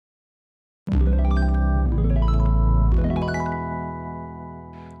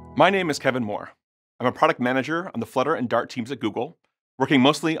My name is Kevin Moore. I'm a product manager on the Flutter and Dart teams at Google, working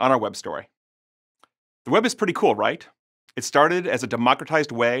mostly on our web story. The web is pretty cool, right? It started as a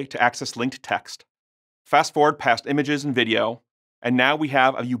democratized way to access linked text. Fast forward past images and video, and now we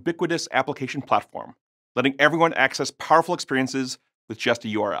have a ubiquitous application platform, letting everyone access powerful experiences with just a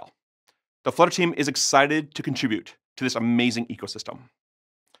URL. The Flutter team is excited to contribute to this amazing ecosystem.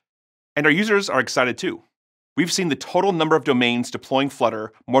 And our users are excited too. We've seen the total number of domains deploying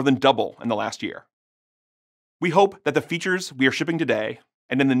Flutter more than double in the last year. We hope that the features we are shipping today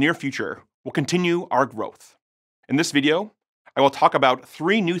and in the near future will continue our growth. In this video, I will talk about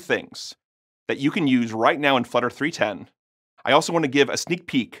 3 new things that you can use right now in Flutter 3.10. I also want to give a sneak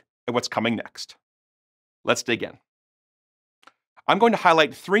peek at what's coming next. Let's dig in. I'm going to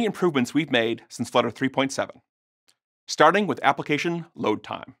highlight 3 improvements we've made since Flutter 3.7, starting with application load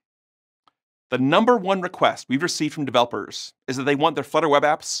time. The number 1 request we've received from developers is that they want their Flutter web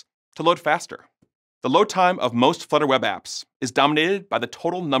apps to load faster. The load time of most Flutter web apps is dominated by the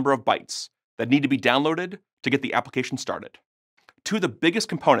total number of bytes that need to be downloaded to get the application started. 2 of the biggest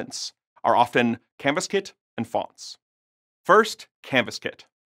components are often CanvasKit and fonts. First, CanvasKit.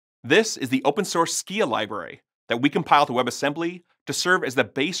 This is the open source Skia library that we compile to WebAssembly to serve as the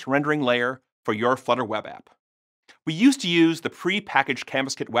base rendering layer for your Flutter web app. We used to use the pre-packaged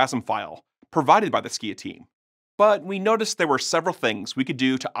CanvasKit WASM file provided by the Skia team, but we noticed there were several things we could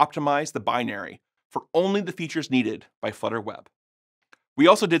do to optimize the binary for only the features needed by Flutter Web. We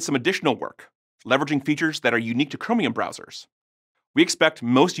also did some additional work, leveraging features that are unique to Chromium browsers. We expect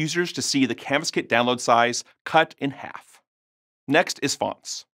most users to see the CanvasKit download size cut in half. Next is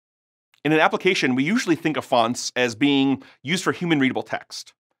fonts. In an application, we usually think of fonts as being used for human-readable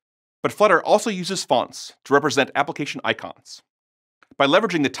text. But Flutter also uses fonts to represent application icons. By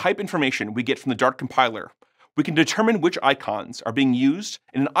leveraging the type information we get from the Dart compiler, we can determine which icons are being used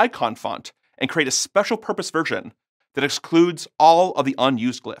in an icon font and create a special purpose version that excludes all of the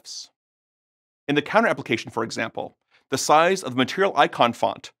unused glyphs. In the counter application, for example, the size of the material icon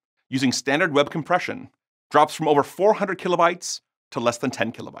font using standard web compression drops from over 400 kilobytes to less than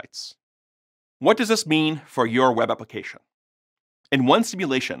 10 kilobytes. What does this mean for your web application? In one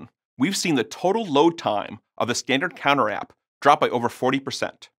simulation, we've seen the total load time of the standard counter app drop by over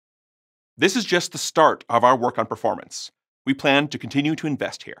 40%. This is just the start of our work on performance. We plan to continue to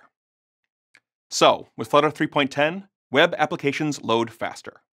invest here. So, with Flutter 3.10, web applications load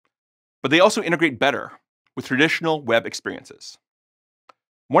faster. But they also integrate better with traditional web experiences.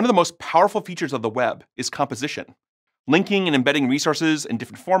 One of the most powerful features of the web is composition, linking and embedding resources in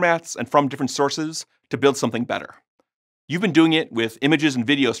different formats and from different sources to build something better. You've been doing it with images and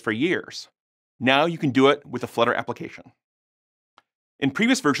videos for years. Now you can do it with a Flutter application. In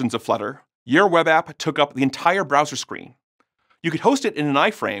previous versions of Flutter, your web app took up the entire browser screen. You could host it in an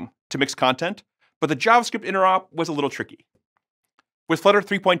iframe to mix content, but the JavaScript interop was a little tricky. With Flutter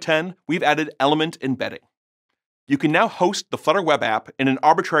 3.10, we've added element embedding. You can now host the Flutter web app in an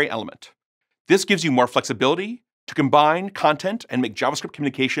arbitrary element. This gives you more flexibility to combine content and make JavaScript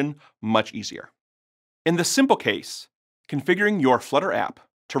communication much easier. In the simple case, configuring your Flutter app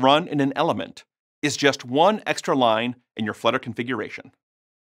to run in an element is just 1 extra line in your Flutter configuration.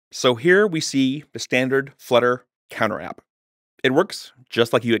 So here we see the standard Flutter counter app. It works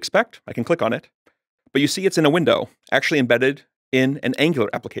just like you expect. I can click on it. But you see it's in a window, actually embedded in an Angular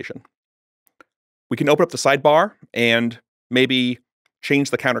application. We can open up the sidebar and maybe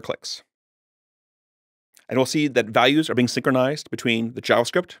change the counter clicks. And we'll see that values are being synchronized between the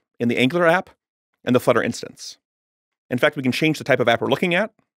JavaScript in the Angular app and the Flutter instance. In fact, we can change the type of app we're looking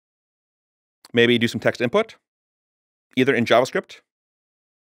at, maybe do some text input, either in JavaScript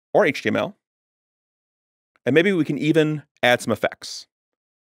or HTML. And maybe we can even add some effects.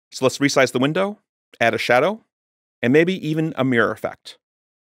 So let's resize the window, add a shadow, and maybe even a mirror effect.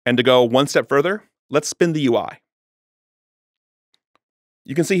 And to go one step further, let's spin the UI.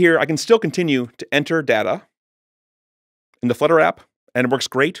 You can see here, I can still continue to enter data in the Flutter app, and it works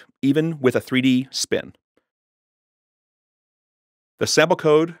great even with a 3D spin. The sample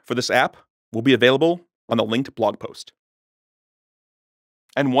code for this app will be available on the linked blog post.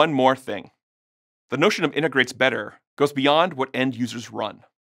 And one more thing. The notion of integrates better goes beyond what end users run.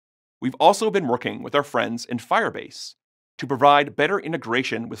 We've also been working with our friends in Firebase to provide better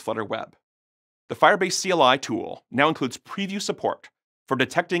integration with Flutter Web. The Firebase CLI tool now includes preview support for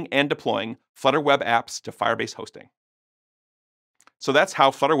detecting and deploying Flutter Web apps to Firebase hosting. So that's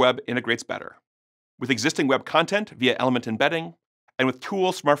how Flutter Web integrates better, with existing web content via element embedding, and with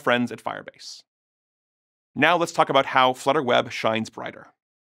tools from our friends at Firebase. Now let's talk about how Flutter Web shines brighter.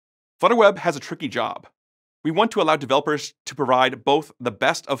 Flutter Web has a tricky job. We want to allow developers to provide both the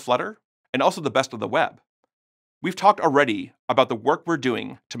best of Flutter and also the best of the web. We've talked already about the work we're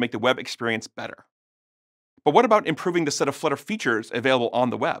doing to make the web experience better. But what about improving the set of Flutter features available on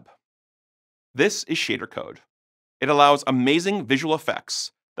the web? This is shader code. It allows amazing visual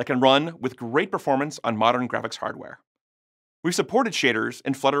effects that can run with great performance on modern graphics hardware. We've supported shaders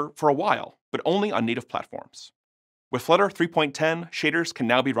in Flutter for a while, but only on native platforms. With Flutter 3.10, shaders can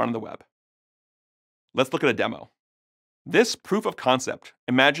now be run on the web. Let's look at a demo. This proof of concept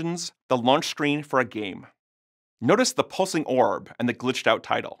imagines the launch screen for a game. Notice the pulsing orb and the glitched out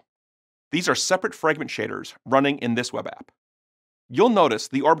title. These are separate fragment shaders running in this web app. You'll notice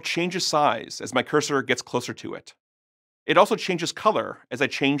the orb changes size as my cursor gets closer to it. It also changes color as I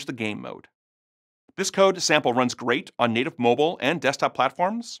change the game mode. This code sample runs great on native mobile and desktop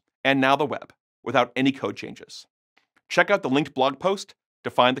platforms, and now the web, without any code changes. Check out the linked blog post to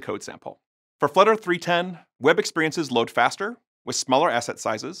find the code sample. For Flutter 3.10, web experiences load faster with smaller asset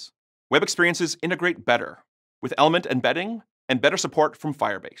sizes. Web experiences integrate better with element embedding and better support from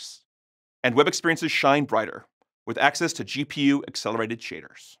Firebase. And web experiences shine brighter with access to GPU-accelerated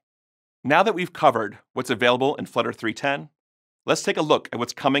shaders. Now that we've covered what's available in Flutter 3.10, let's take a look at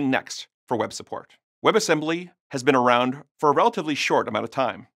what's coming next for web support. WebAssembly has been around for a relatively short amount of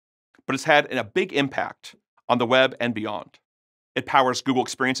time, but it's had a big impact on the web and beyond. It powers Google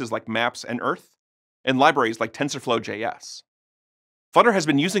experiences like Maps and Earth, and libraries like TensorFlow.js. Flutter has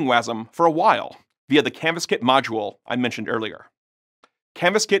been using WASM for a while via the CanvasKit module I mentioned earlier.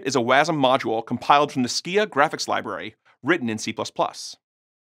 CanvasKit is a WASM module compiled from the Skia graphics library written in C++.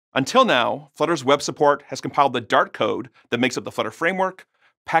 Until now, Flutter's web support has compiled the Dart code that makes up the Flutter framework,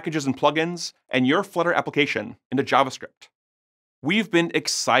 packages and plugins, and your Flutter application into JavaScript. We've been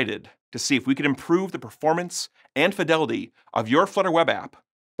excited to see if we could improve the performance and fidelity of your Flutter web app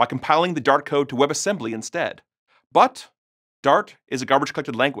by compiling the Dart code to WebAssembly instead. But Dart is a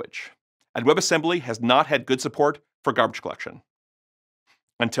garbage-collected language, and WebAssembly has not had good support for garbage collection.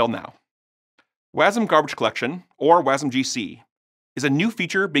 Until now. WASM Garbage Collection, or WASM-GC, is a new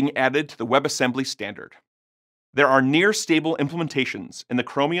feature being added to the WebAssembly standard. There are near-stable implementations in the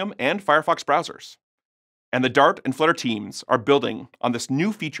Chromium and Firefox browsers, and the Dart and Flutter teams are building on this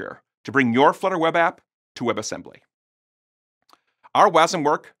new feature to bring your Flutter web app to WebAssembly. Our WASM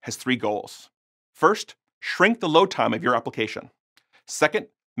work has 3 goals. First, shrink the load time of your application. Second,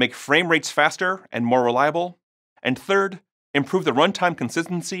 make frame rates faster and more reliable. And third, improve the runtime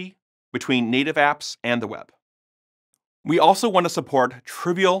consistency between native apps and the web. We also want to support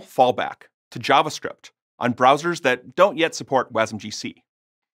trivial fallback to JavaScript on browsers that don't yet support WASM-GC.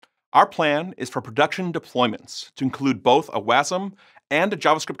 Our plan is for production deployments to include both a WASM and a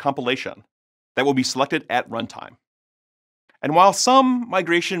JavaScript compilation that will be selected at runtime. And while some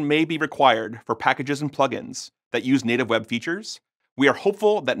migration may be required for packages and plugins that use native web features, we are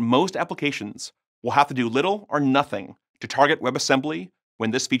hopeful that most applications will have to do little or nothing to target WebAssembly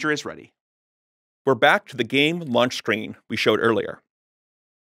when this feature is ready. We're back to the game launch screen we showed earlier.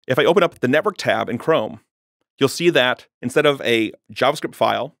 If I open up the Network tab in Chrome, you'll see that instead of a JavaScript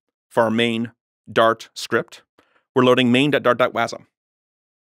file for our main Dart script, we're loading main.dart.wasm.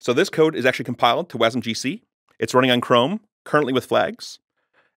 So this code is actually compiled to WASM-GC. It's running on Chrome, currently with flags.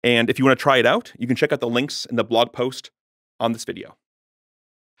 And if you want to try it out, you can check out the links in the blog post on this video.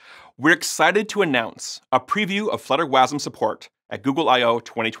 We're excited to announce a preview of Flutter WASM support at Google I/O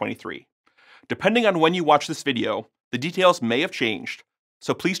 2023. Depending on when you watch this video, the details may have changed,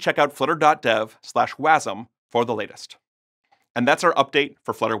 so please check out flutter.dev/wasm for the latest. And that's our update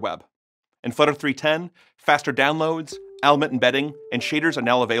for Flutter Web. In Flutter 3.10, faster downloads, element embedding, and shaders are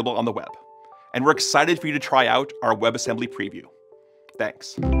now available on the web. And we're excited for you to try out our WebAssembly preview.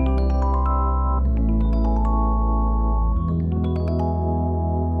 Thanks.